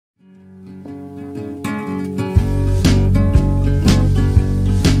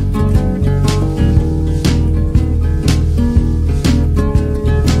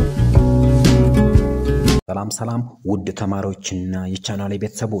ሰላም ውድ ተማሪዎችና የቻናሌ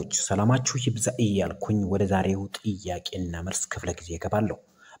ቤተሰቦች ሰላማችሁ ይብዛ እያልኩኝ ወደ ዛሬው ጥያቄና መልስ ክፍለ ጊዜ ገባለሁ።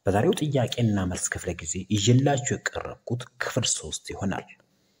 በዛሬው ጥያቄና መልስ ክፍለ ጊዜ ይዤላችሁ የቀረብኩት ክፍል 3 ይሆናል።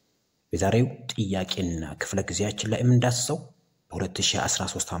 በዛሬው ጥያቄና ክፍለ ጊዜያችን ላይ የምንዳስሰው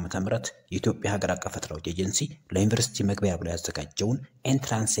በ2013 ዓ.ም የኢትዮጵያ ሀገር አቀፍ ፈተናዎች ኤጀንሲ ለዩኒቨርሲቲ መግቢያ ብሎ ያዘጋጀውን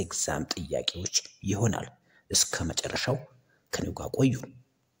ኤንትራንስ ኤግዛም ጥያቄዎች ይሆናል። እስከ መጨረሻው ከኔው ጋር ቆዩ።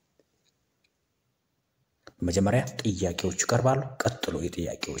 መጀመሪያ ጥያቄዎች ይቀርባሉ፣ ቀጥሎ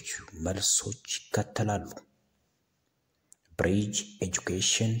የጥያቄዎቹ መልሶች ይከተላሉ። ብሪጅ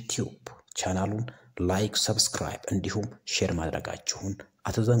ኤጁኬሽን ቲዩብ ቻናሉን ላይክ፣ ሰብስክራይብ እንዲሁም ሼር ማድረጋችሁን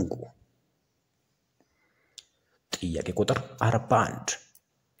አትዘንጉ። ጥያቄ ቁጥር 41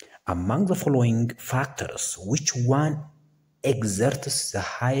 Among the following factors, which one exerts the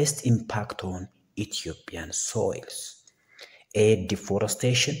highest impact on Ethiopian soils? A.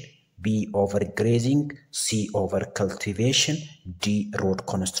 Deforestation, B. Overgrazing, C. Overcultivation, D. Road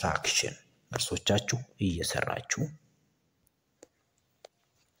construction. መልሶቻችሁ እየሰራችሁ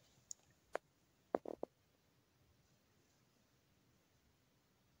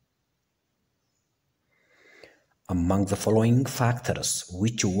Among the following factors,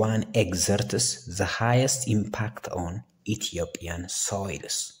 which one exerts the highest impact on Ethiopian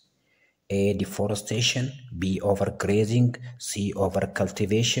soils? A. Deforestation, B. Overgrazing, C.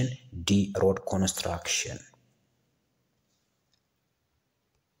 Overcultivation, D. Road construction.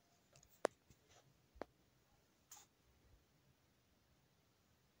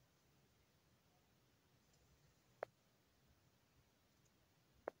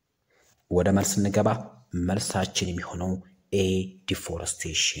 ወደ መልስ እንገባ። መልሳችን የሚሆነው A.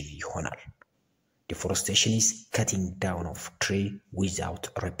 Deforestation ይሆናል። Deforestation is cutting down of tree without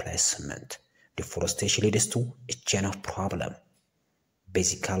replacement. Deforestation leads to a chain of problem.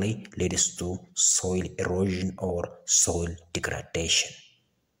 Basically leads to soil erosion or soil degradation.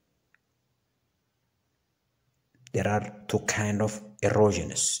 There are two kinds of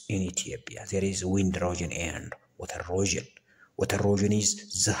erosions in Ethiopia. There is wind erosion and water erosion. Water erosion is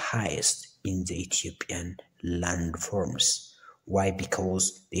the highest in the Ethiopian landforms. Why? Because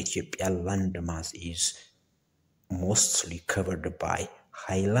the Ethiopian landmass is mostly covered by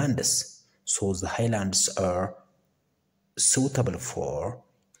highlands. So the highlands are suitable for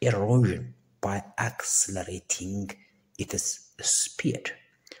erosion by accelerating its speed.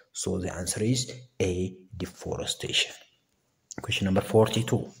 So the answer is A. Deforestation. Question number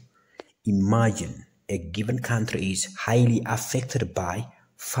 42. Imagine a given country is highly affected by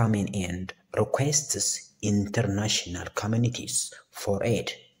famine and requests international communities for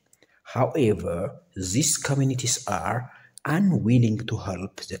aid. However, these communities are unwilling to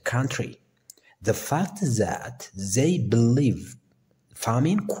help the country. The fact that they believe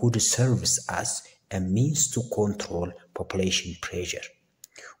famine could serve as a means to control population pressure.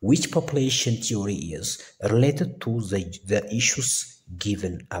 Which population theory is related to the issues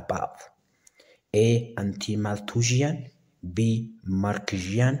given above? A. Anti-Malthusian, B.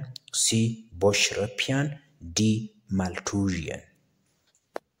 Marxian, C. Bolshevinian, D. Malthusian.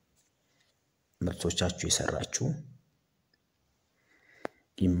 መልሶቻችሁ የሰራችሁ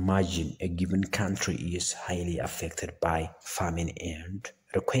Imagine a given country is highly affected by famine and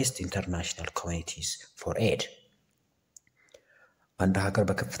request international communities for aid. አንድ ሀገር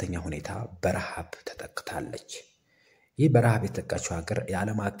በከፍተኛ ሁኔታ በረሃብ ተጠቅታለች። ይህ በረሃብ የተጠቃችው ሀገር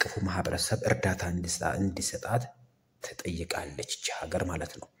የዓለም አቀፉ ማህበረሰብ እርዳታ እንዲሰጣት ተጠይቃለች እቺ ሀገር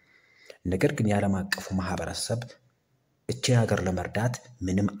ማለት ነው። ነገር ግን የዓለም አቀፉ ማህበረሰብ እቺ ሀገር ለመርዳት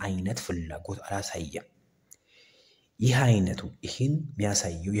ምንም አይነት ፍላጎት አላሳየም። ይህን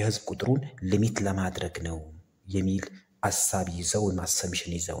የሚያሳየው የህዝብ ቁጥሩን ሊሚት ለማድረግ ነው የሚል ሐሳብ ይዘው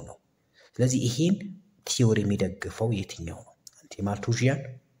ማሰምሽን ይዘው ነው። ስለዚህ ይህን ቲዮሪ የሚደግፈው የትኛው ነው? አንቲ-ማልቱዥያን፣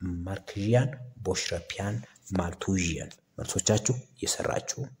 ማርክሲያን፣ ቦልሸቪኪያን፣ ማልቱዥያን። መልሶቻችሁ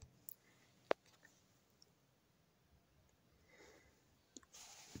እየሰራችሁ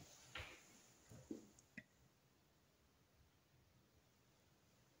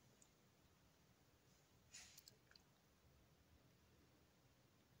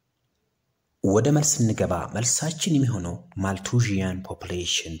ወደ መልስ እንገባ። መልሳችን የሚሆነው ማልቱዥያን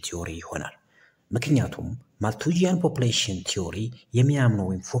ፖፑሌሽን ቲዮሪ ይሆናል። ምክንያቱም ማልቱዥያን ፖፑሌሽን ቲዮሪ የሚያምነው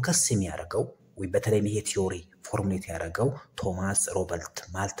ወይም ፎከስ የሚያደርገው ወይም በተለይ ይሄ ቲዮሪ ፎርሙሌት ያደረገው ቶማስ ሮበርት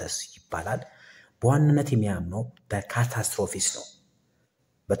ማልተስ ይባላል። በዋናነት የሚያምነው በካታስትሮፊስ ነው።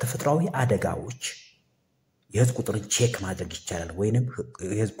 በተፈጥሯዊ አደጋዎች የህዝብ ቁጥርን ቼክ ማድረግ ይቻላል ወይንም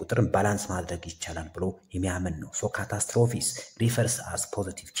የህዝብ ቁጥርን ባላንስ ማድረግ ይቻላል ብሎ የሚያምን ነው። ሶ ካታስትሮፊስ ሪፈርስ አስ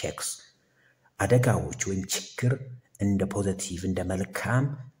ፖዚቲቭ ቼክስ አደጋዎች ወይም ችግር እንደ ፖዚቲቭ እንደ መልካም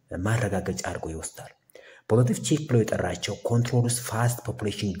ማረጋገጫ አድርጎ ይወስዳል። ፖዚቲቭ ቼክ ብለው የጠራቸው ኮንትሮልስ ፋስት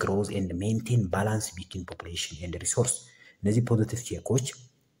ፖፑሌሽን ግሮዝ ኤንድ ሜንቴን ባላንስ ቢትዊን ፖፑሌሽን ኤንድ ሪሶርስ። እነዚህ ፖዚቲቭ ቼኮች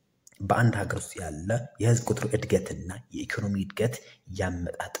በአንድ ሀገር ውስጥ ያለ የህዝብ ቁጥር እድገትና የኢኮኖሚ እድገት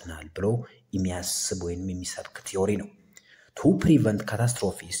ያመጣጥናል ብሎ የሚያስብ ወይም የሚሰብክ ቲዮሪ ነው። ቱ ፕሪቨንት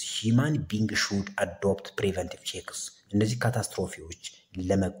ካታስትሮፊስ ሂማን ቢንግ ሹድ አዶፕት ፕሪቨንቲቭ ቼክስ። እነዚህ ካታስትሮፊዎች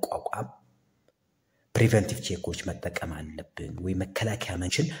ለመቋቋም ፕሪቨንቲቭ ቼኮች መጠቀም አለብን ወይ መከላከያ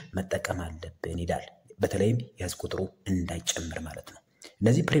መንሽን መጠቀም አለብን ይላል። በተለይም የህዝብ ቁጥሩ እንዳይጨምር ማለት ነው።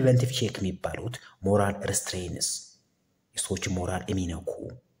 እነዚህ ፕሪቨንቲቭ ቼክ የሚባሉት ሞራል ሪስትሬንስ የሰዎች ሞራል የሚነኩ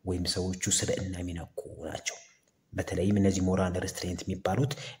ወይም ሰዎቹ ስብዕና የሚነኩ ናቸው። በተለይም እነዚህ ሞራል ሪስትሬንት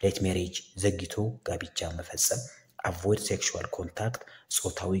የሚባሉት ሌት ሜሬጅ ዘግይቶ ጋብቻ መፈጸም፣ አቮይድ ሴክሹዋል ኮንታክት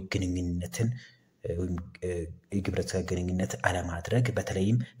ጾታዊ ግንኙነትን ወይም የግብረ ስጋ ግንኙነት አለማድረግ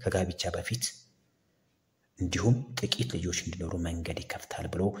በተለይም ከጋብቻ በፊት እንዲሁም ጥቂት ልጆች እንዲኖሩ መንገድ ይከፍታል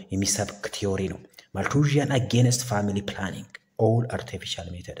ብሎ የሚሰብክ ቲዮሪ ነው። ማልቱዥያን አጌንስት ፋሚሊ ፕላኒንግ ኦል አርቲፊሻል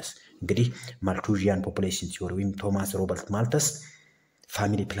ሜተድስ። እንግዲህ ማልቱዥያን ፖፑሌሽን ቲዮሪ ወይም ቶማስ ሮበርት ማልተስ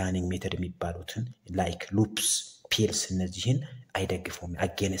ፋሚሊ ፕላኒንግ ሜተድ የሚባሉትን ላይክ ሉፕስ ፒልስ እነዚህን አይደግፉም፣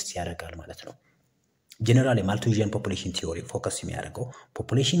 አጌንስት ያደርጋል ማለት ነው። ጀነራሊ ማልቱዥያን ፖፑሌሽን ቲዮሪ ፎከስ የሚያደርገው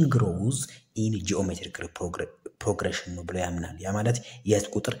ፖፑሌሽን ግሮዝ ኢን ጂኦሜትሪካል ፕሮግሬሽን ነው ብሎ ያምናል። ያ ማለት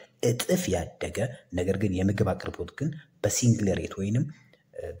የህዝብ ቁጥር እጥፍ ያደገ ነገር ግን የምግብ አቅርቦት ግን በሲንግል ሬት ወይንም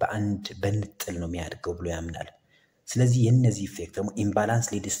በንጥል ነው የሚያድገው ብሎ ያምናል። ስለዚህ የነዚህ ኢፌክት ደግሞ ኢምባላንስ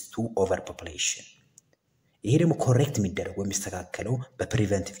ሊድስ ቱ ኦቨር ፖፑሌሽን። ይሄ ደግሞ ኮሬክት የሚደረገው የሚስተካከለው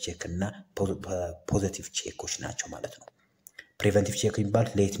በፕሪቨንቲቭ ቼክ እና ፖዚቲቭ ቼኮች ናቸው ማለት ነው። ፕሪቨንቲቭ ቼክ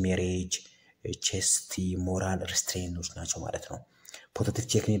የሚባሉት ሌት ሜሬጅ፣ ቼስቲ፣ ሞራል ሪስትሬኖች ናቸው ማለት ነው። ፖዚቲቭ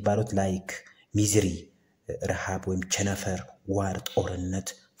ቼክ የሚባሉት ላይክ ሚዝሪ፣ ረሃብ ወይም ቸነፈር፣ ዋር፣ ጦርነት፣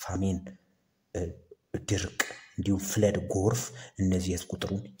 ፋሚን፣ ድርቅ እንዲሁም ፍለድ፣ ጎርፍ እነዚህ የህዝብ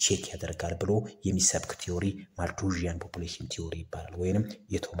ቁጥሩን ቼክ ያደርጋል ብሎ የሚሰብክ ቲዮሪ ማልቱዥያን ፖፑሌሽን ቲዮሪ ይባላል ወይንም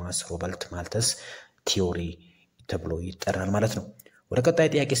የቶማስ ሮበርት ማልተስ ቲዮሪ ተብሎ ይጠራል ማለት ነው። ወደ ቀጣይ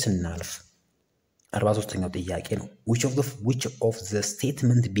ጥያቄ ስናልፍ 43ኛው ጥያቄ ነው። which of the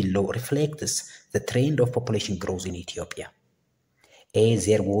statement below reflects the trend of population growth in Ethiopia? A.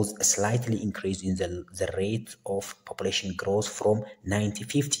 There was a slightly increase in the rate of population growth from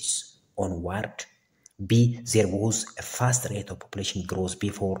 1950s onward. B. There was a fast rate of population growth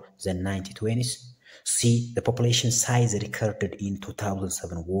before the 1920s. C. The population size recorded in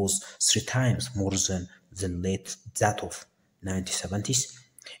 2007 was 3 times more than that of 1970s.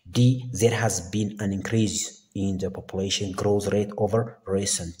 D. There has been an increase in the population growth rate over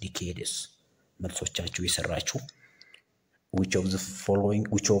recent decades. መልሶቻችሁ የሰራችሁ which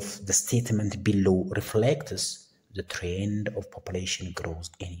of the statement below reflects the trend of population growth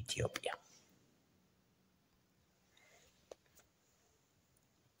in Ethiopia?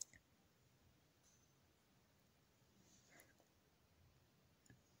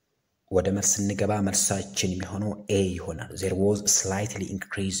 ወደ መልስ እንገባ። መልሳችን የሚሆነው ኤ ይሆናል። There was a slightly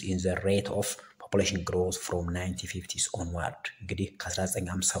increase in the rate of population growth from 1950s onward. እንግዲህ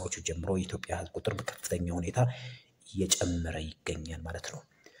ከ1950ዎቹ ጀምሮ የኢትዮጵያ ህዝብ ቁጥር በከፍተኛ ሁኔታ እየጨመረ ይገኛል ማለት ነው።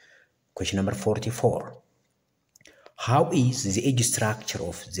 Question number 44. How is the age structure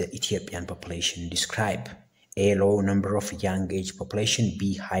of the Ethiopian population described? A. Low number of young age population.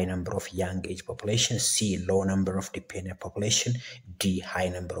 B. High number of young age population. C. Low number of dependent population. D. High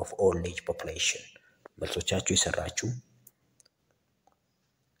number of old age population. መልሶቻችሁ የሰራችሁ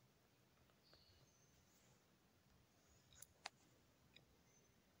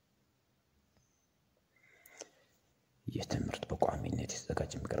የትምህርት በቋሚነት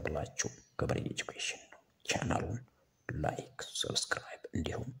የተዘጋጀ የሚቀርብላችሁ ከብሪጅ ኤጁኬሽን ነው። ቻናሉን ላይክ፣ ሰብስክራይብ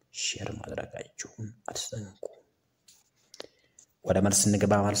እንዲሁም ሼር ማድረጋችሁን አትዘንጉ። ወደ መልስ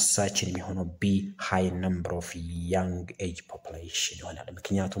እንገባ። መልሳችን የሚሆነው ቢ ሃይ ነምበር ኦፍ ያንግ ኤጅ ፖፑሌሽን ይሆናል።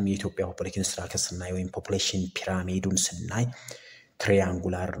 ምክንያቱም የኢትዮጵያ ፖፑሌሽን ስትራክቸር ስናይ ወይም ፖፑሌሽን ፒራሚዱን ስናይ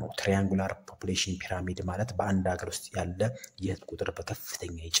ትሪያንጉላር ነው። ትሪያንጉላር ፖፑሌሽን ፒራሚድ ማለት በአንድ ሀገር ውስጥ ያለ የህዝብ ቁጥር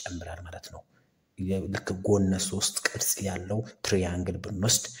በከፍተኛ ይጨምራል ማለት ነው። ልክ ጎነ 3 ቅርጽ ያለው ትሪያንግል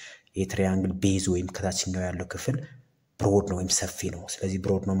ብንወስድ የትሪያንግል ቤዝ ወይም ከታችኛው ያለው ክፍል ብሮድ ነው ወይም ሰፊ ነው። ስለዚህ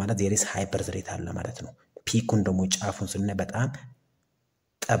ብሮድ ነው ማለት there is high birth rate አለ ማለት ነው። ፒኩን ደግሞ ጫፉን ስናይ በጣም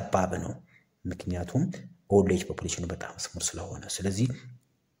ጠባብ ነው፣ ምክንያቱም ኦልድ ኤጅ ፖፑሌሽኑ በጣም ስሙር ስለሆነ። ስለዚህ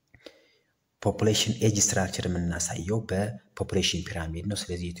ፖፑሌሽን ኤጅ ስትራክቸር የምናሳየው በፖፑሌሽን ፒራሚድ ነው።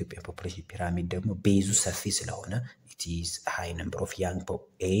 ስለዚህ የኢትዮጵያ ፖፑሌሽን ፒራሚድ ደግሞ ቤዙ ሰፊ ስለሆነ it is high number of young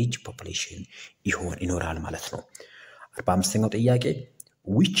age population ይኖራል ማለት ነው። 45ኛው ጥያቄ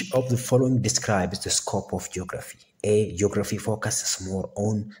which of the following describes the scope of geography? A. Geography focuses more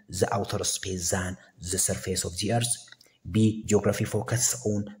on the outer space than the surface of the earth. B. Geography focuses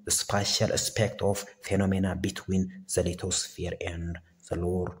on the spatial aspect of phenomena between the lithosphere and the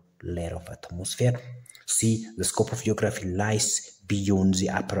lower layer of atmosphere. C. The scope of geography lies beyond the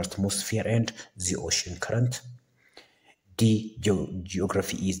upper atmosphere and the ocean current. D.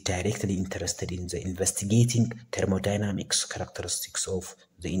 Geography is directly interested in the investigating thermodynamics characteristics of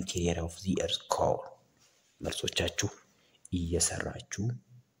the interior of the Earth core. መልሶቻችሁ እየሰራችሁ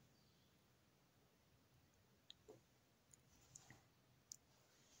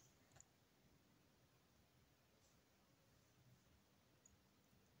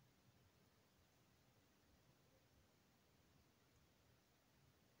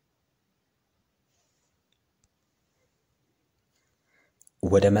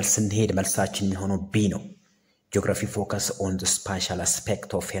ወደ መልስ እንሄድ። መልሳችን የሚሆነው ቢ ነው። Geography focus on the spatial aspect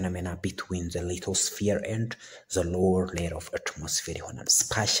of phenomena between the lithosphere and the lower layer of atmosphere ይሆናል።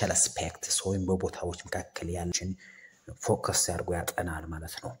 spatial aspect ወይም በቦታዎች መካከል ያለችን ፎከስ ያርጎ ያጠናል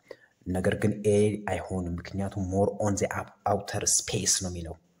ማለት ነው። ነገር ግን ኤ አይሆንም፣ ምክንያቱም more on the outer space ነው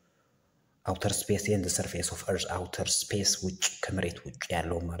የሚለው። outer space and the surface of earth outer space ውጭ ከመሬት ውጭ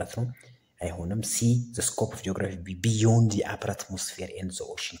ያለው ማለት ነው። አይሆንም። ሲ the scope of geography beyond the upper atmosphere and the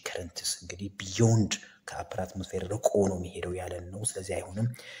ocean currents እንግዲህ beyond ከupper atmosphere ርቆ ነው የሚሄደው ያለን ነው። ስለዚህ አይሆንም።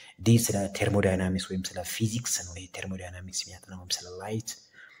 ዲ ስለ ቴርሞዳይናሚክስ ወይም ስለ ፊዚክስ ነው። ይሄ ቴርሞዳይናሚክስ የሚያጠናው ስለ ላይት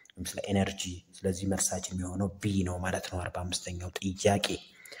ወይም ስለ ኤነርጂ። ስለዚህ መልሳችን የሚሆነው ቢ ነው ማለት ነው። 45ኛው ጥያቄ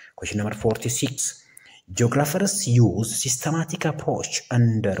question number 46 Geographers use systematic approach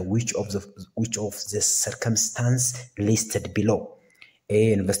under which of the circumstance listed below.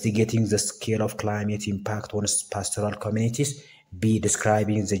 A. Investigating the scale of climate impact on pastoral communities. B.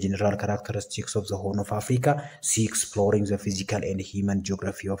 Describing the general characteristics of the Horn of Africa. C. Exploring the physical and human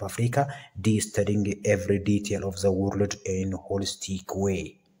geography of Africa. D. Studying every detail of the world in a holistic way.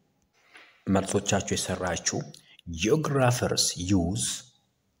 መልሶቻችሁ የሰራችሁ Geographers use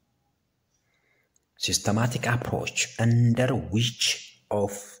systematic approach under which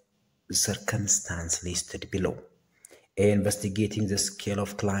of circumstance listed below. A. Investigating the scale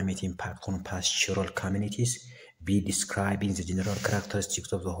of climate impact on pastoral communities. B. Describing the general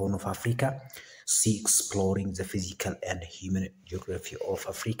characteristics of the Horn of Africa. C. Exploring the physical and human geography of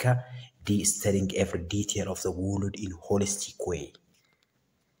Africa. D. Studying every detail of the world in a holistic way.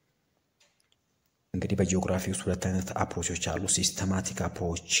 እንግዲህ በጂኦግራፊ ውስጥ ሁለት አይነት አፕሮቾች አሉ። ሲስተማቲክ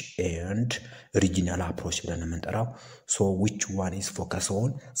አፕሮች ኤንድ ሪጂናል አፕሮች ብለን የምንጠራው። ሶ which one is focus on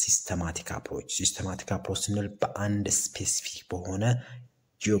systematic approach? ሲስተማቲክ አፕሮች ስንል በአንድ ስፔሲፊክ በሆነ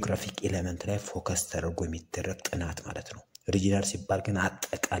ጂኦግራፊክ ኤሌመንት ላይ ፎከስ ተደርጎ የሚደረግ ጥናት ማለት ነው። ሪጂናል ሲባል ግን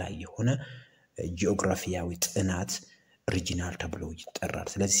አጠቃላይ የሆነ ጂኦግራፊያዊ ጥናት ሪጂናል ተብሎ ይጠራል።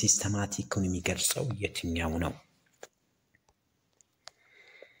 ስለዚህ ሲስተማቲክን የሚገልጸው የትኛው ነው?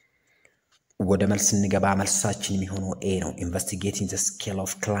 ወደ መልስ እንገባ። መልሳችን የሚሆነው ኤ ነው። investigating the scale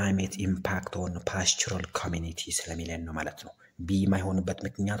of climate impact on pastoral communities ስለሚለን ነው ማለት ነው። ቢ ማይሆንበት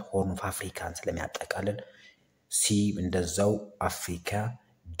ምክንያት ሆርን ኦፍ አፍሪካን ስለሚያጠቃልል፣ ሲ እንደዛው አፍሪካ፣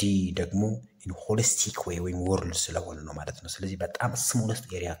 ዲ ደግሞ in holistic way ወይም ወርልድ ስለሆነ ነው ማለት ነው። ስለዚህ በጣም ስሞለስት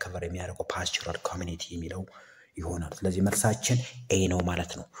ኤሪያ ከቨር የሚያደርገው pastoral community የሚለው ይሆናል። ስለዚህ መልሳችን ኤ ነው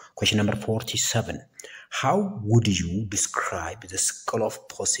ማለት ነው። question number 47 how would you describe the scale of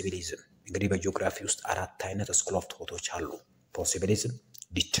possibilism? እንግዲህ በጂኦግራፊ ውስጥ አራት አይነት ስኩል ኦፍ ቶቶች አሉ። ፖሲቢሊዝም፣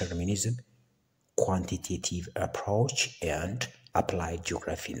 ዲተርሚኒዝም፣ ኳንቲቴቲቭ አፕሮች ኤንድ አፕላይድ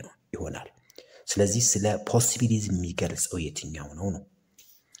ጂኦግራፊ ነው ይሆናል። ስለዚህ ስለ ፖሲቢሊዝም የሚገልጸው የትኛው ነው ነው?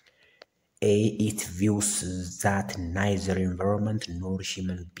 A. It views that neither environment nor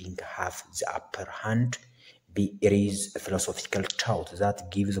human being have the upper hand. B. It is a philosophical thought that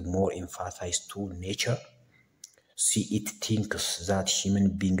gives more emphasis to nature. C. It thinks that human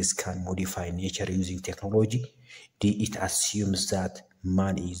beings can modify nature using technology. D. It assumes that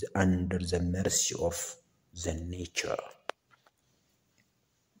man is under the mercy of the nature.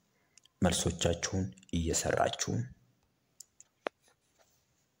 መልሶቻችሁን እየሰራችሁ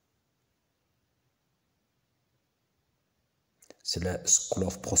ስለ ስኩል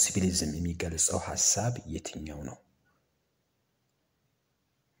ኦፍ ፖሲቢሊዝም የሚገልጸው ሐሳብ የትኛው ነው?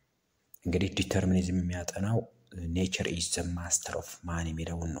 እንግዲህ ዲተርሚኒዝም የሚያጠናው nature is the master of man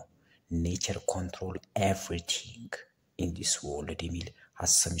የሚለውን ነው። nature control everything in this world የሚል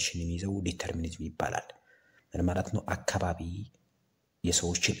assumption የሚይዘው ዲተርሚኒዝም ይባላል። ምን ማለት ነው? አካባቢ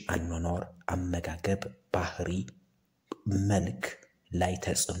የሰዎችን አኗኗር፣ አመጋገብ፣ ባህሪ፣ መልክ ላይ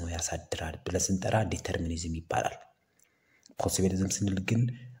ተጽዕኖ ያሳድራል ብለን ስንጠራ ዲተርሚኒዝም ይባላል። ፖሲቢሊዝም ስንል ግን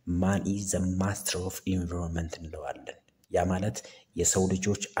man is the master of environment እንለዋለን። ያ ማለት የሰው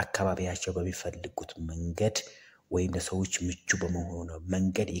ልጆች አካባቢያቸው በሚፈልጉት መንገድ ወይም ለሰዎች ምቹ በመሆኑ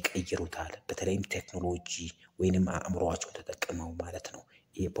መንገድ ይቀይሩታል። በተለይም ቴክኖሎጂ ወይንም አእምሮአቸው ተጠቅመው ማለት ነው።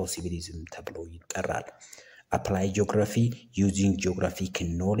 ይሄ ፖሲቢሊዝም ተብሎ ይጠራል። አፕላይ ጂኦግራፊ ዩዚንግ ጂኦግራፊክ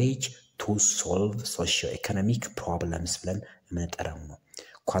ኖሌጅ ቱ ሶልቭ ሶሺዮ ኢኮኖሚክ ፕሮብለምስ ብለን የምንጠራው ነው።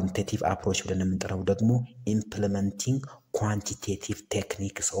 ኳንቲቴቲቭ አፕሮች ብለን የምንጠራው ደግሞ ኢምፕሊመንቲንግ ኳንቲቴቲቭ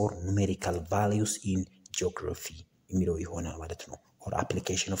ቴክኒክስ ኦር ኑሜሪካል ቫሊዩስ ኢን ጂኦግራፊ የሚለው ይሆናል ማለት ነው። ኦር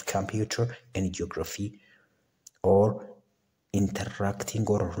አፕሊኬሽን ኦፍ ኮምፒውተር ኢን ጂኦግራፊ ኦር ኢንተራክቲንግ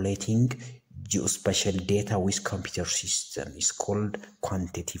ኦር ሪሌቲንግ ጂኦስፓሻል ዴታ ዊዝ ኮምፒውተር ሲስተም ኢስ ኮልድ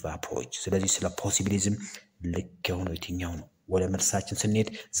ኳንቲቴቲቭ አፕሮች። ስለዚህ ስለ ፖሲቢሊዝም ልክ የሆነው የትኛው ነው? ወደ መልሳችን ስንሄድ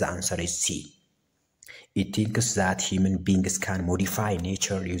ዘ አንሰር ኢዝ ሲ። ኢት ቲንክስ ዛት ሂውመን ቢንግስ ካን ሞዲፋይ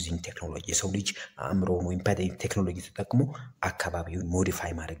ኔቸር ዩዚንግ ቴክኖሎጂ። የሰው ልጅ አእምሮውን ወይም ቴክኖሎጂ ተጠቅሞ አካባቢውን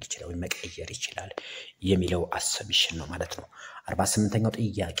ሞዲፋይ ማድረግ ይችላል ወይም መቀየር ይችላል የሚለው አሰብሽን ነው ማለት ነው። 48ኛው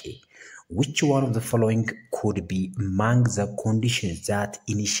ጥያቄ which one of the following could be among the conditions that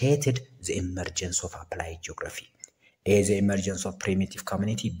initiated the emergence of applied geography? A. The emergence of primitive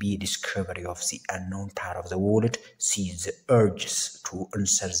community. B. Discovery of the unknown part of the world. C. The urges to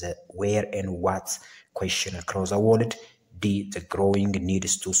answer the where and what question across the world. D. The growing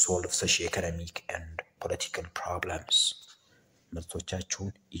needs to solve socio-economic and political problems. መልሶቻችሁን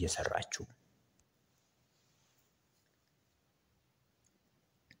እየሰራችሁ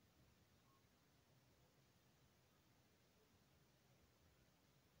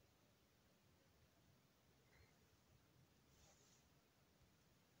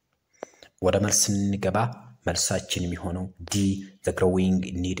ወደ መልስ ስንገባ መልሳችን የሚሆነው ዲ the growing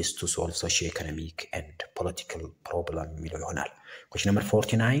needs to solve socio-economic and political problem የሚለው ይሆናል። question number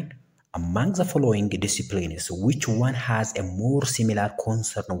 49 among the following disciplines which one has a more similar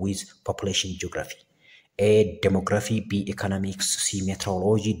concern with population geography? A. demography. B. economics. C.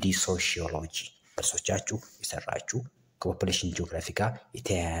 meteorology. D. sociology. መልሶቻችሁ የሰራችሁ ከፖፑሌሽን ጂኦግራፊ ጋር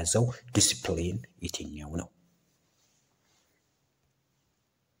የተያያዘው ዲሲፕሊን የትኛው ነው?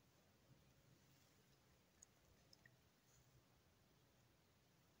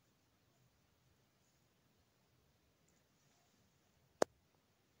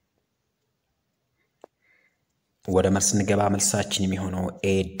 ወደ መልስ እንገባ። መልሳችን የሚሆነው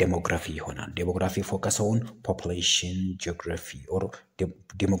ኤ ዴሞግራፊ ይሆናል። ዴሞግራፊ ፎከስ ኦን ፖፑሌሽን ጂኦግራፊ ኦር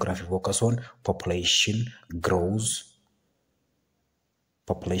ዴሞግራፊ ፎከስ ኦን ፖፑሌሽን ግሮዝ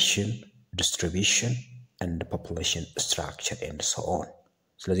ፖፑሌሽን ዲስትሪቢዩሽን ኤንድ ፖፑሌሽን ስትራክቸር ኤንድ ሶ ኦን።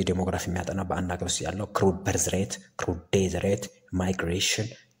 ስለዚህ ዴሞግራፊ የሚያጠና በአንድ ሀገር ውስጥ ያለው ክሩድ በርዝ ሬት፣ ክሩድ ዴዝ ሬት፣ ማይግሬሽን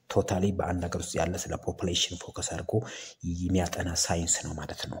ቶታሊ በአንድ ሀገር ውስጥ ያለ ስለ ፖፑሌሽን ፎከስ አድርጎ የሚያጠና ሳይንስ ነው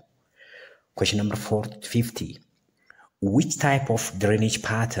ማለት ነው። question number 50 which type of drainage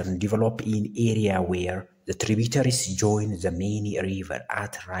pattern develop in area where the tributaries join the main river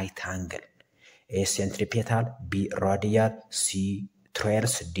at right angle? A. centripetal. B. radial. C.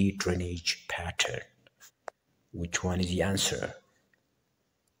 trails. D. drainage pattern. Which one is the answer?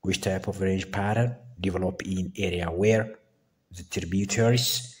 Which type of drainage pattern develop in area where the tributaries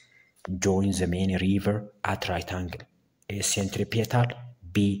join the main river at right angle? A. centripetal.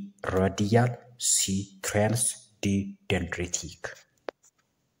 B. radial. C. trails. D. dendritic.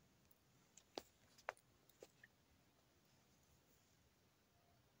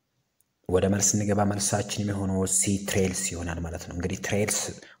 ወደ መልስ እንገባ። መልሳችን የሚሆነው ሲ ትሬልስ ይሆናል ማለት ነው። እንግዲህ ትሬልስ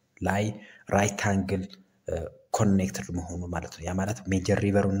ላይ ራይት አንግል ኮኔክትድ መሆኑ ማለት ነው። ያ ማለት ሜጀር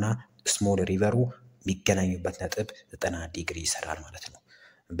ሪቨሩ እና ስሞል ሪቨሩ የሚገናኙበት ነጥብ 90 ዲግሪ ይሰራል ማለት ነው።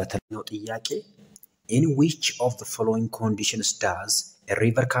 በተለኛው ጥያቄ in which of the following conditions does a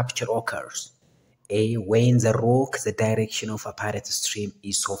river capture occurs? A. when the rock the direction of a parent stream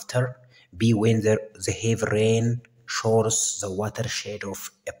is softer. B. when the heavy rain shores the watershed of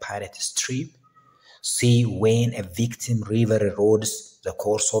a parent stream. C. when a victim river erodes the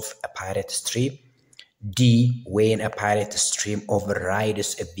course of a parent stream. D. when a parent stream overrides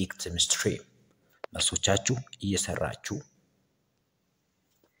a victim stream. መልሶቻችሁ እየሰራችሁ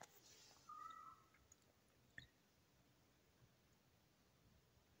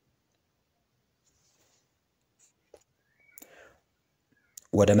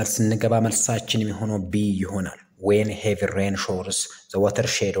ወደ መልስ እንገባ። መልሳችን የሚሆነው ቢ ይሆናል። when heavy rain shores the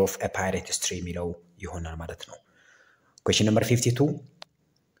watershed of a parent stream ይለው ይሆናል ማለት ነው። question number 52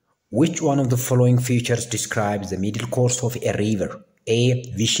 which one of the following features describes the middle course of a river? A.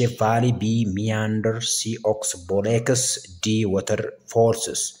 V-shaped valley. B. meander. C. oxbolex. D.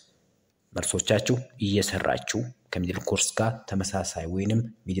 waterfalls. መልሶቻችሁ እየሰራችሁ ከሚድል ኮርስ ጋር ተመሳሳይ ወይንም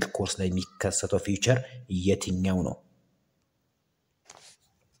ሚድል ኮርስ ላይ የሚከሰተው ፊቸር የትኛው ነው?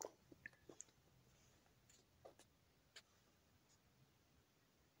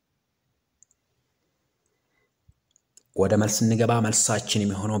 ወደ መልስ እንገባ። መልሳችን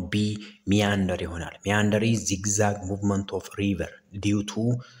የሚሆነው ቢ ሚያንደር ይሆናል። ሚያንደር ኢዝ ዚግዛግ ሙቭመንት ኦፍ ሪቨር ዲው ቱ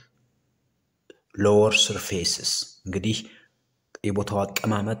ሎወር ሰርፌስስ። እንግዲህ የቦታው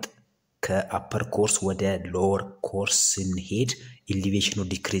አቀማመጥ ከአፐር ኮርስ ወደ ሎወር ኮርስ ስንሄድ ኢሊቬሽኑ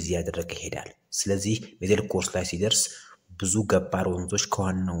ዲክሪዝ እያደረገ ይሄዳል። ስለዚህ ሚድል ኮርስ ላይ ሲደርስ ብዙ ገባር ወንዞች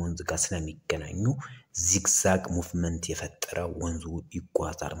ከዋናው ወንዝ ጋር ስለሚገናኙ ዚግዛግ ሙቭመንት የፈጠረ ወንዙ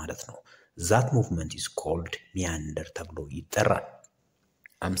ይጓዛል ማለት ነው። ዛት ሙቭመንት ኢዝ ኮልድ ሚያንደር ተብሎ ይጠራል።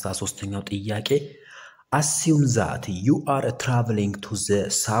 53ኛው ጥያቄ assume that you are traveling to the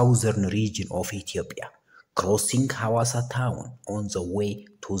southern region of Ethiopia, crossing Hawassa town on the way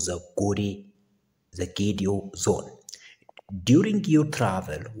to the Gedio zone. During your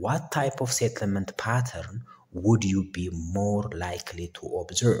travel, what type of settlement pattern would you be more likely to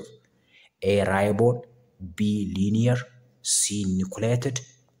observe? A. Ribon, B. Linear, C. Nucleated,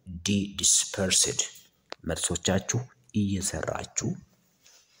 D. Dispersed. መልሶቻችሁ እየሰራችሁ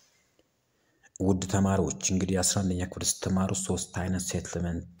ውድ ተማሪዎች እንግዲህ 11ኛ ክፍል ስትማሩ 3 አይነት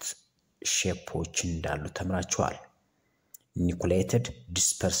ሴትልመንት ሼፖች እንዳሉ ተምራችኋል። ኒኩሌትድ፣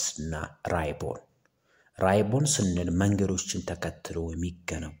 ዲስፐርስ እና ራይቦን። ራይቦን ስንል መንገዶችን ተከትለው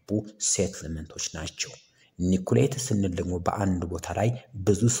የሚገነቡ ሴትልመንቶች ናቸው። ኒኩሌት ስንል ደግሞ በአንድ ቦታ ላይ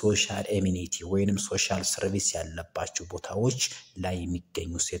ብዙ ሶሻል ኤሚኒቲ ወይንም ሶሻል ሰርቪስ ያለባቸው ቦታዎች ላይ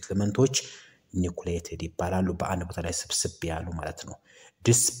የሚገኙ ሴትልመንቶች ኒኩሌትድ ይባላሉ። በአንድ ቦታ ላይ ስብስብ ያሉ ማለት ነው።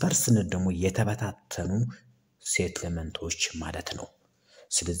 ዲስፐርስ ስንል ደግሞ የተበታተኑ ሴትልመንቶች ማለት ነው።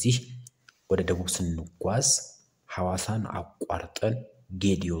 ስለዚህ ወደ ደቡብ ስንጓዝ ሐዋሳን አቋርጠን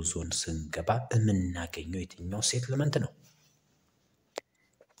ጌዲዮ ዞን ስንገባ የምናገኘው የትኛው ሴትልመንት ነው?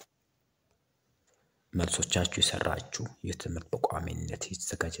 መልሶቻችሁ የሰራችሁ የትምህርት በቋሚነት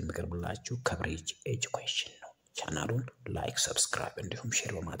የተዘጋጀ የሚቀርብላችሁ ከብሪጅ ኤጁኬሽን ነው። ቻናሉን ላይክ፣ ሰብስክራይብ እንዲሁም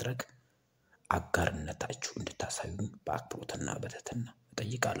ሼር በማድረግ አጋርነታችሁ እንድታሳዩኝ በአክብሮትና በትህትና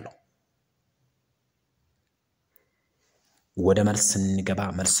እጠይቃለሁ። ወደ መልስ ስንገባ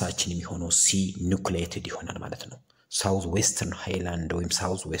መልሳችን የሚሆነው ሲ ኑክሌትድ ይሆናል ማለት ነው። ሳውዝ ዌስተርን ሃይላንድ ወይም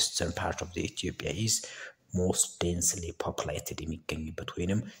ሳውዝ ዌስተርን ፓርት ኦፍ ኢትዮጵያ ኢዝ ሞስት ዴንስሊ ፖፑሌትድ የሚገኝበት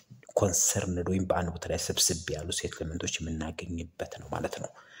ወይንም ኮንሰርንድ ወይም በአንድ ቦታ ላይ ስብስብ ያሉ ሴትልመንቶች የምናገኝበት ነው ማለት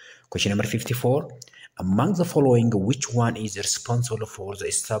ነው። Question number 54. Among the following, which one is responsible for the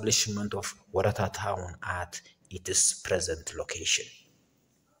establishment of Warata town at its present location?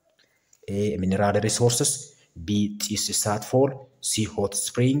 A. Mineral resources, B. ጢስ እሳት ፎል፣ C. hot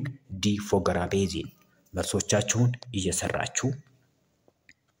spring, D. ፎገራ ቤዚን። መልሶቻችሁን እየሰራችሁ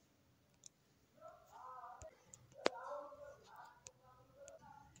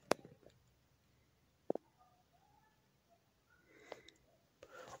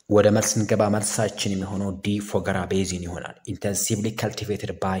ወደ መልስ እንገባ። መልሳችን የሚሆነው ዲ ፎገራ ቤዚን ይሆናል። ኢንተንሲቭሊ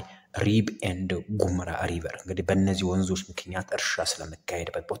ካልቲቬትድ ባይ ሪብ ኤንድ ጉምራ ሪቨር። እንግዲህ በእነዚህ ወንዞች ምክንያት እርሻ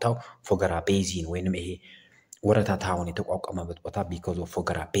ስለመካሄድበት ቦታው ፎገራ ቤዚን ወይንም ይሄ ወረታ ታውን የተቋቋመበት ቦታ ቢኮዝ ኦፍ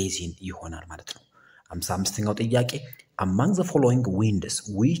ፎገራ ቤዚን ይሆናል ማለት ነው። 55ኛው ጥያቄ among the following winds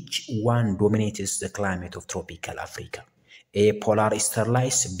which one dominates the climate of tropical Africa? A. polar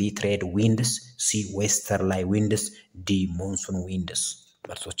easterlies, B. trade winds, C. westerly winds, D. monsoon winds.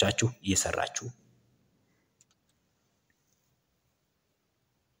 መልሶቻችሁ እየሰራችሁ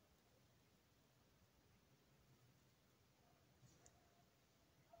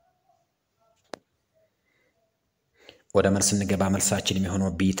ወደ መልስ እንገባ። መልሳችን የሚሆነው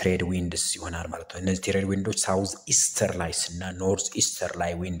ቢ ትሬድ ዊንድስ ይሆናል ማለት ነው። እነዚህ ትሬድ ዊንዶች ሳውዝ ኢስተር ላይስ እና ኖርዝ ኢስተር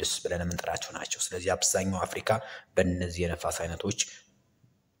ላይ ዊንድስ ብለን የምንጠራቸው ናቸው። ስለዚህ አብዛኛው አፍሪካ በእነዚህ የነፋስ አይነቶች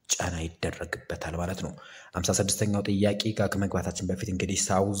ጫና ይደረግበታል ማለት ነው። 56ኛው ጥያቄ ጋር ከመግባታችን በፊት እንግዲህ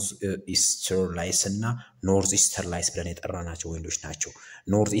ሳውዝ ኢስተር ላይስ እና ኖርዝ ኢስተር ላይስ ብለን የጠራናቸው ዊንዶች ናቸው።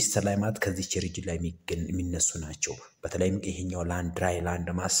 ኖርዝ ኢስተር ላይ ማለት ከዚህ ሪጅን ላይ የሚነሱ ናቸው። በተለይም ይሄኛው ላንድ ድራይ ላንድ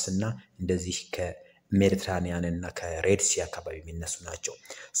ማስ እና እንደዚህ ከሜዲትራኒያን እና ከሬድ ሲ አካባቢ የሚነሱ ናቸው።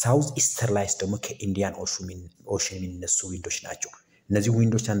 ሳውዝ ኢስተር ላይስ ደግሞ ከኢንዲያን ኦሽን የሚነሱ ዊንዶች ናቸው። እነዚህ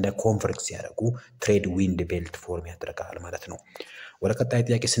ዊንዶች አንድ ላይ ኮንቨርጅ ሲያደርጉ ትሬድ ዊንድ ቤልት ፎርም ያደርጋል ማለት ነው። ወደ ቀጣይ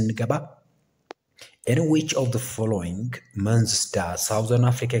ጥያቄ ስንገባ in which of the following months does Southern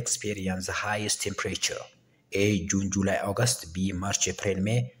Africa experience the highest temperature? A. June, July, August, B. March, April,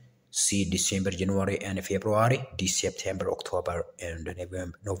 May, C. December, January and February, D. September, October and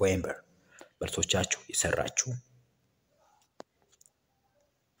November. መልሶቻችሁ ይሰራችሁ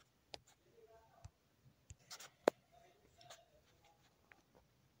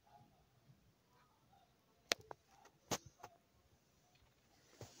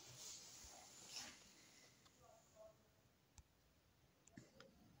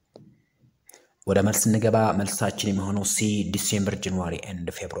ወደ መልስ እንገባ። መልሳችን የሚሆነው ሲ ዲሴምበር፣ ጃንዋሪ ኤንድ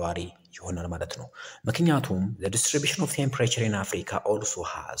ፌብሩዋሪ ይሆናል ማለት ነው። ምክንያቱም the distribution of temperature in Africa also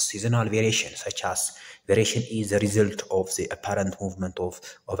has seasonal variation such as variation is the result of the apparent movement of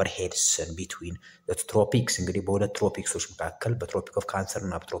overhead sun between the tropics እንግዲህ በሁለት ትሮፒክሶች መካከል በትሮፒክ ኦፍ ካንሰር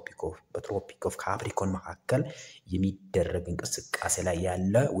እና በትሮፒክ ኦፍ ካፕሪኮን መካከል የሚደረግ እንቅስቃሴ ላይ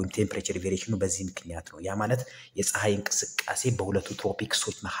ያለ ወይም ቴምፕሬቸር ቬሪዬሽኑ በዚህ ምክንያት ነው። ያ ማለት የፀሐይ እንቅስቃሴ በሁለቱ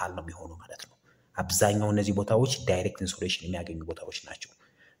ትሮፒክሶች መሃል ነው የሚሆነው ማለት ነው። አብዛኛው እነዚህ ቦታዎች ዳይሬክት ኢንሶሌሽን የሚያገኙ ቦታዎች ናቸው።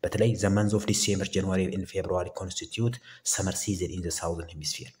 በተለይ the months of December, January and February constitute summer season in the southern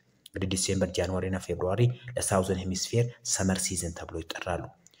hemisphere። እንግዲህ ዲሴምበር፣ ጃንዋሪ እና ፌብሩዋሪ ለሳውዘርን ሄሚስፌር ሰመር ሲዝን ተብሎ ይጠራሉ።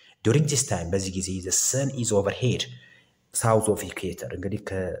 during this time በዚህ ጊዜ the sun is overhead south of equator እንግዲህ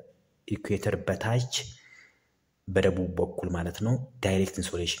ከኢኩዌተር በታች በደቡብ በኩል ማለት ነው ዳይሬክት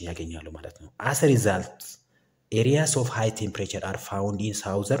ኢንሶሌሽን ያገኛሉ ማለት ነው። as a result areas of high temperature are found in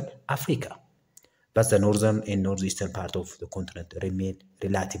southern Africa. But the northern and northeastern part of the continent remain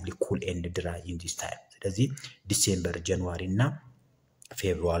relatively cool and dry in this time. ስለዚህ ዲሴምበር፣ ጃንዋሪ እና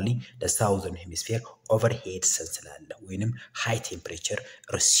ፌብሩዋሪ ለሳውዘርን ሄሚስፌር ኦቨርሄድ ሰን ስላለ ወይንም ሃይ ቴምፕሬቸር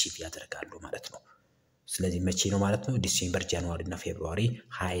ሪሲቭ ያደርጋሉ ማለት ነው። ስለዚህ መቼ ነው ማለት ነው? ዲሴምበር፣ ጃንዋሪ እና ፌብሩዋሪ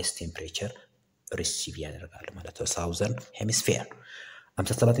ሃይስት ቴምፕሬቸር ሪሲቭ ያደርጋሉ ማለት ነው ሳውዘርን ሄሚስፌር።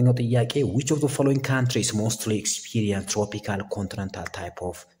 57ኛው ጥያቄ which of the following countries mostly experience tropical continental type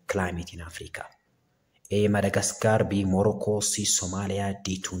of climate in Africa? A. Madagascar, B. Morocco, C. Somalia, D.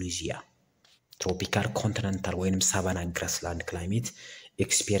 Tunisia. Tropical continental ወይንም ሳቫና ግራስላንድ ክላይሜት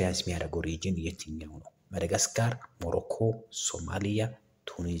ኤክስፒሪየንስ የሚያደርገው ሪጅን የትኛው ነው? ማዳጋስካር፣ ሞሮኮ፣ ሶማሊያ፣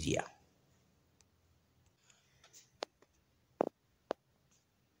 ቱኒዚያ።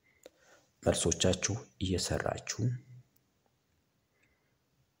 መልሶቻችሁ እየሰራችሁ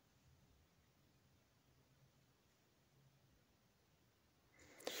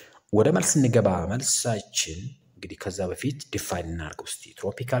ወደ መልስ እንገባ። መልሳችን እንግዲህ ከዛ በፊት ዲፋይን እናድርገው እስቲ።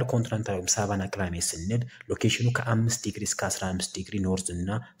 ትሮፒካል ኮንቲኔንታል ወይም ሳቫና ክላይሜት ስንል ሎኬሽኑ ከ5 ዲግሪ እስከ 15 ዲግሪ ኖርዝ እና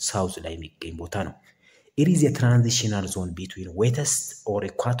ሳውዝ ላይ የሚገኝ ቦታ ነው። It is a transitional zone between wettest or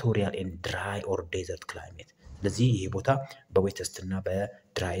equatorial and dry or desert climate። ስለዚህ ይሄ ቦታ በዌተስት እና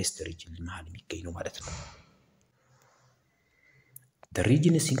በድራይስት ሪጅን መሃል የሚገኝ ነው ማለት ነው። The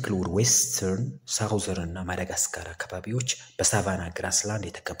regions include western, southern እና ማዳጋስካር አካባቢዎች በሳቫና ግራስላንድ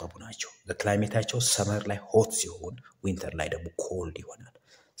የተከበቡ ናቸው። በክላይሜታቸው ሰመር ላይ ሆት ሲሆን ዊንተር ላይ ደግሞ ኮልድ ይሆናል።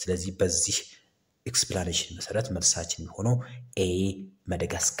 ስለዚህ በዚህ ኤክስፕላኔሽን መሰረት መልሳችን የሚሆነው ኤ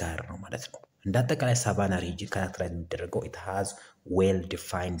ማዳጋስካር ነው ማለት ነው። እንደ አጠቃላይ ሳቫና ሪጅን ካራክተራይዝ የሚደረገው it has well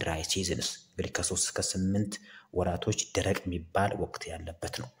defined dry seasons እንግዲህ ከ3 እስከ 8 ወራቶች ደረቅ የሚባል ወቅት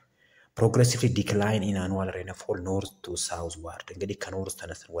ያለበት ነው። progressively decline in annual rainfall north to southward እንግዲህ ከኖርዝ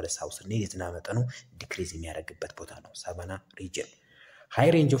ተነስተን ወደ ሳውዝ ስንሄድ የዝናብ መጠኑ ዲክሪዝ የሚያደርግበት ቦታ ነው ሳቫና ሪጅን። high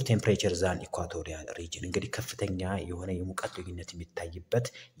range of temperature than equatorial region እንግዲህ ከፍተኛ የሆነ የሙቀት ልዩነት የሚታይበት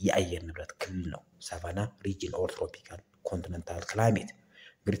የአየር ንብረት ክልል ነው ሳቫና ሪጅን ኦር ትሮፒካል ኮንቲኔንታል ክላይሜት።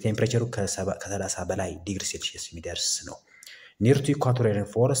 እንግዲህ ቴምፕሬቸሩ ከ30 በላይ ዲግሪ ሴልሺየስ የሚደርስ ነው። near to equatorial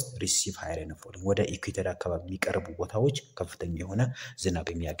forest receive high rainfall ወደ ኢኩዌተር አካባቢ የሚቀርቡ ቦታዎች ከፍተኛ የሆነ ዝናብ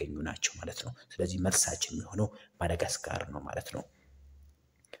የሚያገኙ ናቸው ማለት ነው። ስለዚህ መልሳችን የሚሆነው ማዳጋስካር ነው ማለት ነው።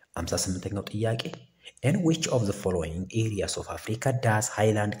 58ኛው ጥያቄ in which of the following areas of Africa does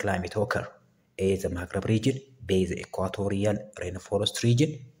highland climate occur? A. the Maghreb region, B. the equatorial rainforest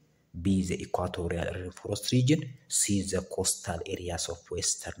region, B. the equatorial rainforest region, C. the coastal areas of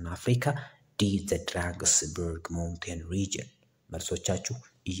western Africa, D. the Drakensberg mountain region። መልሶቻችሁ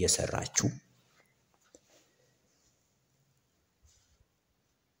እየሰራችሁ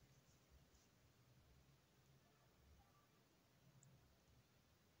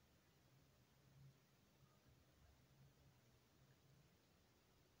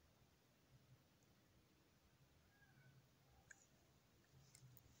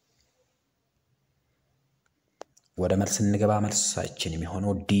ወደ መልስ እንገባ። መልሳችን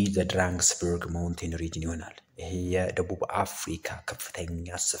የሚሆነው ዲ ዘ ድራንግስበርግ ማውንቴን ሪጅን ይሆናል። ይሄ የደቡብ አፍሪካ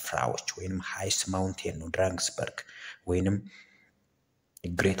ከፍተኛ ስፍራዎች ወይንም ሃይስ ማውንቴን ነው ድራንግስበርግ ወይንም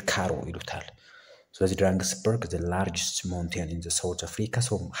ግሬት ካሮ ይሉታል። ስለዚህ ድራንግስበርግ the largest mountain in the South Africa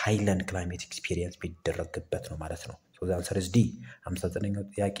so highland climate experience ቢደረግበት ነው ማለት ነው። so the answer is D። 59ኛው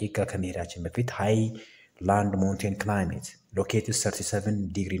ጥያቄ ከመሄዳችን በፊት highland mountain climate located 37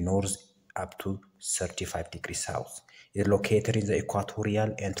 degree north up to 35 degree south is located in the equatorial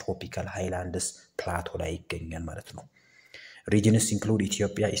and tropical highlands plateau ላይ ይገኛል ማለት ነው። regions include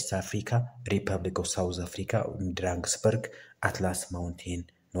Ethiopia, East Africa, Republic of South Africa, ድራንግስበርግ፣ Atlas Mountain,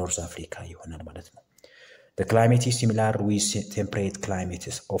 North Africa ይሆናል ማለት ነው። The climate is similar with temperate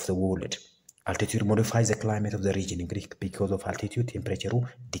climates of the world altitude modifies the climate of the region እንግዲህ because of altitude temperature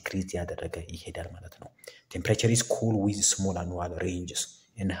decrease ያደረገ ይሄዳል ማለት ነው። temperature is cool with small annual ranges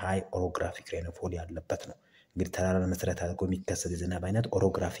and high orographic rainfall ያለበት ነው። እንግዲህ ተራራን መሰረት አድርጎ የሚከሰት የዝናብ አይነት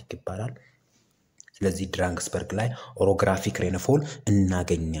ኦሮግራፊክ ይባላል። ስለዚህ ድራንግስበርግ ላይ ኦሮግራፊክ ሬንፎል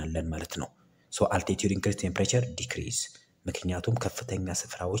እናገኛለን ማለት ነው። ሶ altitude increase temperature decrease ምክንያቱም ከፍተኛ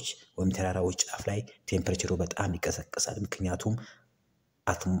ስፍራዎች ወይም ተራራዎች ጫፍ ላይ ቴምፕሬቸሩ በጣም ይቀዘቅዛል። ምክንያቱም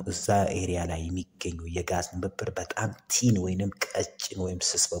እዛ ኤሪያ ላይ የሚገኘው የጋዝ ንብብር በጣም ቲን ወይንም ቀጭን ወይም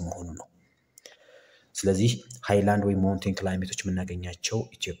ስስ በመሆኑ ነው። ስለዚህ ሃይላንድ ወይም ማውንቴን ክላይሜቶች የምናገኛቸው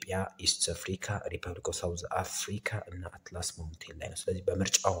ኢትዮጵያ፣ ኢስት አፍሪካ፣ ሪፐብሊክ ኦፍ ሳውዝ አፍሪካ እና አትላስ ማውንቴን ላይ ነው። ስለዚህ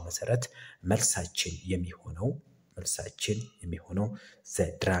በምርጫው መሰረት መልሳችን የሚሆነው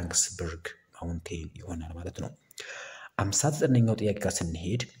ድራንግስበርግ ማውንቴን ይሆናል ማለት ነው። 59ኛው ጥያቄ ጋር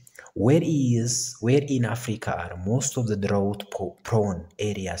ስንሄድ where in Africa are most of the drought prone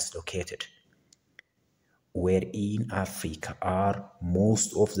areas located? Where in Africa are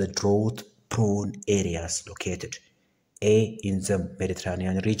most of the drought prone areas located? A in the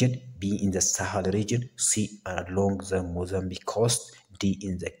Mediterranean region, B in the Sahel region, C along the Mozambique coast, D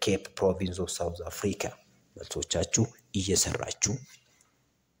in the Cape province of South Africa. መልሶቻችሁ እየሰራችሁ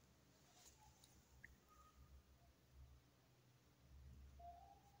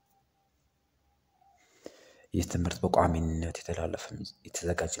ይህ ትምህርት በቋሚነት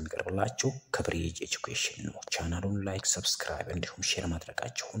የተዘጋጀ የሚቀርብላችሁ ከብሪጅ ኤጁኬሽን ነው። ቻናሉን ላይክ፣ ሰብስክራይብ እንዲሁም ሼር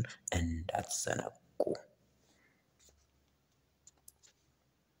ማድረጋችሁን እንዳትዘነጉ።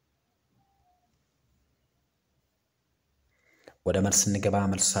 ወደ መልስ እንገባ።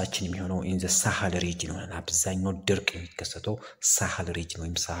 መልሳችን የሚሆነው ኢን ዘ ሳህል ሪጅን ነው። አብዛኛው ድርቅ የሚከሰተው ሳህል ሪጅን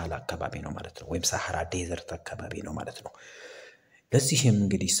ወይም ሳህል አካባቢ ነው ማለት ነው። ወይም ሳሃራ ዴዘርት አካባቢ ነው ማለት ነው። ለዚህም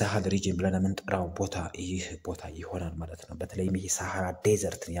እንግዲህ ሳህል ሪጅን ብለን የምንጠራው ቦታ ይህ ቦታ ይሆናል ማለት ነው። በተለይም ይህ ሳሃራ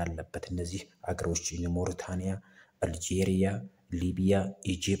ዴዘርት ያለበት እነዚህ አገሮች ሞሪታኒያ፣ አልጄሪያ፣ ሊቢያ፣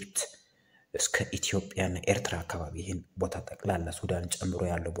 ኢጂፕት እስከ ኢትዮጵያና ኤርትራ አካባቢ ይህን ቦታ ጠቅላላ ሱዳን ጨምሮ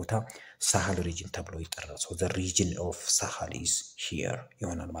ያለው ቦታ ሳህል ሪጅን ተብሎ ይጠራል። ሶ ዘ ሪጅን ኦፍ ሳህል ኢዝ ሂር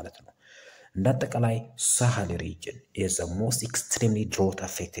ይሆናል ማለት ነው። እንዳጠቃላይ ሳህል ሪጅን ኢዝ ዘ ሞስት ኤክስትሪምሊ ድሮት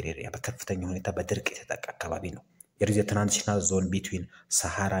አፌክትድ ኤሪያ በከፍተኛ ሁኔታ በድርቅ የተጠቃ አካባቢ ነው። There is a transitional zone between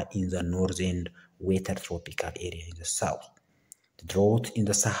Sahara in the north and wetter tropical area in the south. The drought in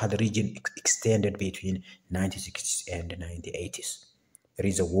the Sahel region extended between 1960s and 1980s. There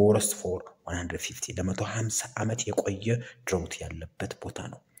is a worst for 150 ለ150 ዓመት የቆየ drought ያለበት ቦታ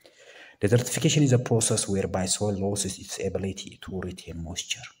ነው። Desertification is a process whereby soil loses its ability to retain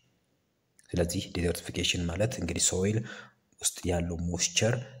moisture. ስለዚህ desertification ማለት እንግዲህ soil ውስጥ ያለው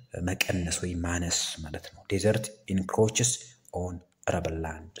moisture መቀነስ ወይ ማነስ ማለት ነው። Desert encroaches on arable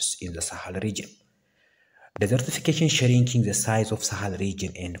lands in the Sahel region. Desertification shrinking the size of Sahel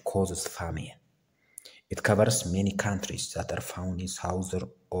region and causes famine. It covers many countries that are found in southern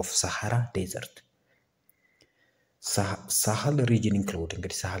of Sahara Desert. Sahel region include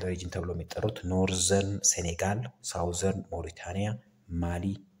እንግዲህ Sahel region ተብሎ የሚጠሩት ኖርዘርን ሴኔጋል፣ ሳውዘርን ሞሪታኒያ፣ ማሊ፣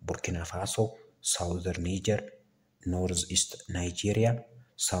 ቡርኪና ፋሶ፣ ሳውዘርን ኒጀር፣ ኖርዝ ኢስት ናይጄሪያ፣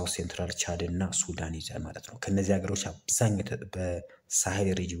 ሳውት ሴንትራል ቻድ እና ሱዳን ይዛል ማለት ነው። ከነዚህ ሀገሮች አብዛኛው በሳሄል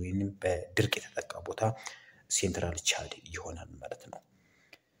ሪጅን ወይንም በድርቅ የተጠቃ ቦታ ሴንትራል ቻድ ይሆናል ማለት ነው።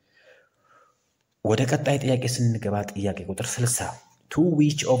 ወደ ቀጣይ ጥያቄ ስንገባ ጥያቄ ቁጥር 60 To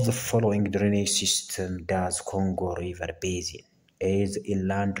which of the following drainage system does Congo River Basin? A. The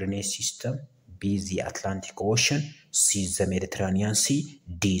inland drainage system, B. The Atlantic Ocean, C. The Mediterranean Sea,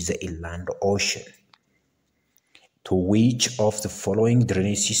 D. The Inland Ocean. To which of the following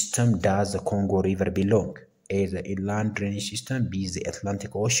drainage system does the Congo River belong? A. The inland drainage system, B. The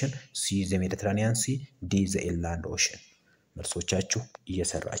Atlantic Ocean, C. The Mediterranean Sea, D. The Inland Ocean. መልሶቻችሁ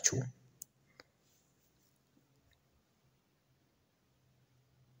እየሰራችሁ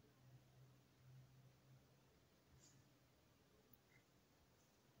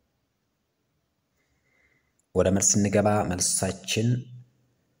ወደ መልስ እንገባ። መልሳችን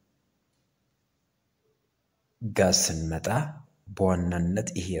ጋር ስንመጣ በዋናነት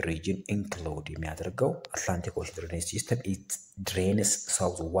ይሄ ሪጅን ኢንክሉድ የሚያደርገው አትላንቲክ ኦሽን ድሬኔጅ ሲስተም ኢት ድሬንስ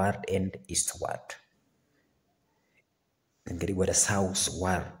ሳውዝዋርድ ኤንድ ኢስትዋርድ። እንግዲህ ወደ ሳውዝ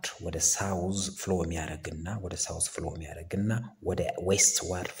ዋርድ ወደ ሳውዝ ፍሎ የሚያደርግና ወደ ዌስት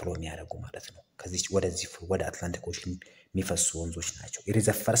ዋርድ ፍሎ የሚያደርጉ ማለት ነው። ከዚህ ወደዚህ ወደ አትላንቲክ ኦሽን የሚፈሱ ወንዞች ናቸው። it is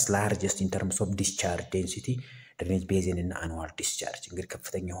the first largest in terms of discharge density ድሬኔጅ ቤዚን እና አኑዋል ዲስቻርጅ እንግዲህ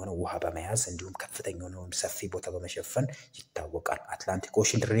ከፍተኛ የሆነ ውሃ በመያዝ እንዲሁም ከፍተኛ የሆነ ሰፊ ቦታ በመሸፈን ይታወቃል። አትላንቲክ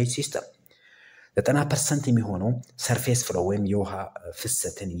ኦሽን ድሬኔጅ ሲስተም 90% የሚሆነው ሰርፌስ ፍሎ ወይም የውሃ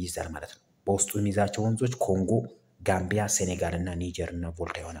ፍሰትን ይይዛል ማለት ነው። በውስጡ የሚይዛቸው ወንዞች ኮንጎ፣ ጋምቢያ፣ ሴኔጋል እና ኒጀር እና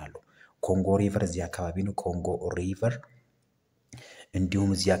ቮልታ ይሆናሉ። ኮንጎ ሪቨር እዚህ አካባቢ ነው። ኮንጎ ሪቨር እንዲሁም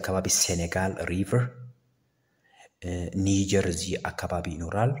እዚህ አካባቢ ሴኔጋል ሪቨር፣ ኒጀር እዚህ አካባቢ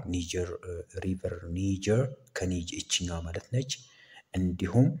ይኖራል። ኒጀር ሪቨር ኒጀር ከኒጀር እችኛዋ ማለት ነች።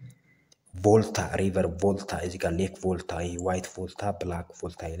 እንዲሁም ቮልታ ሪቨር ቮልታ እዚህ ጋር ሌክ ቮልታ ዋይት ቮልታ ብላክ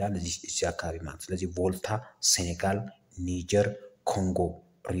ቮልታ ይላል እዚህ አካባቢ ማለት። ስለዚህ ቮልታ ሴኔጋል፣ ኒጀር፣ ኮንጎ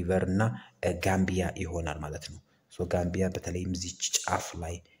ሪቨር እና ጋምቢያ ይሆናል ማለት ነው። ሶ ጋምቢያ በተለይም እዚህ ጫፍ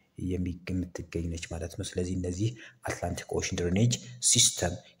ላይ የምትገኝ ነች ማለት ነው። ስለዚህ እነዚህ አትላንቲክ ኦሽን ድሬኔጅ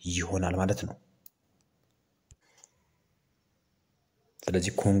ሲስተም ይሆናል ማለት ነው።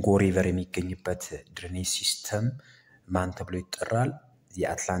 ስለዚህ ኮንጎ ሪቨር የሚገኝበት ድሬኔጅ ሲስተም ማን ተብሎ ይጠራል?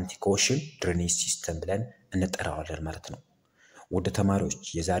 የአትላንቲክ ኦሽን ድሬኔጅ ሲስተም ብለን እንጠራዋለን ማለት ነው። ውድ ተማሪዎች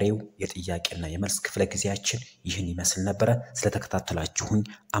የዛሬው የጥያቄና የመልስ ክፍለ ጊዜያችን ይህን ይመስል ነበረ። ስለተከታተላችሁኝ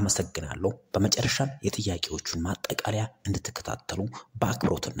አመሰግናለሁ። በመጨረሻም የጥያቄዎቹን ማጠቃለያ እንድትከታተሉ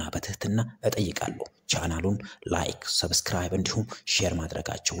በአክብሮትና በትህትና እጠይቃለሁ። ቻናሉን ላይክ፣ ሰብስክራይብ እንዲሁም ሼር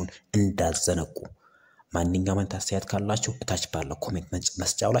ማድረጋቸውን እንዳዘነጉ። ማንኛውም አስተያየት ካላችሁ እታች ባለው ኮሜንት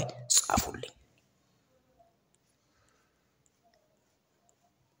መስጫው ላይ ጻፉልኝ።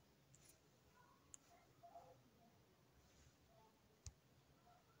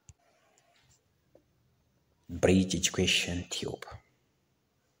 Bridge Education Tube.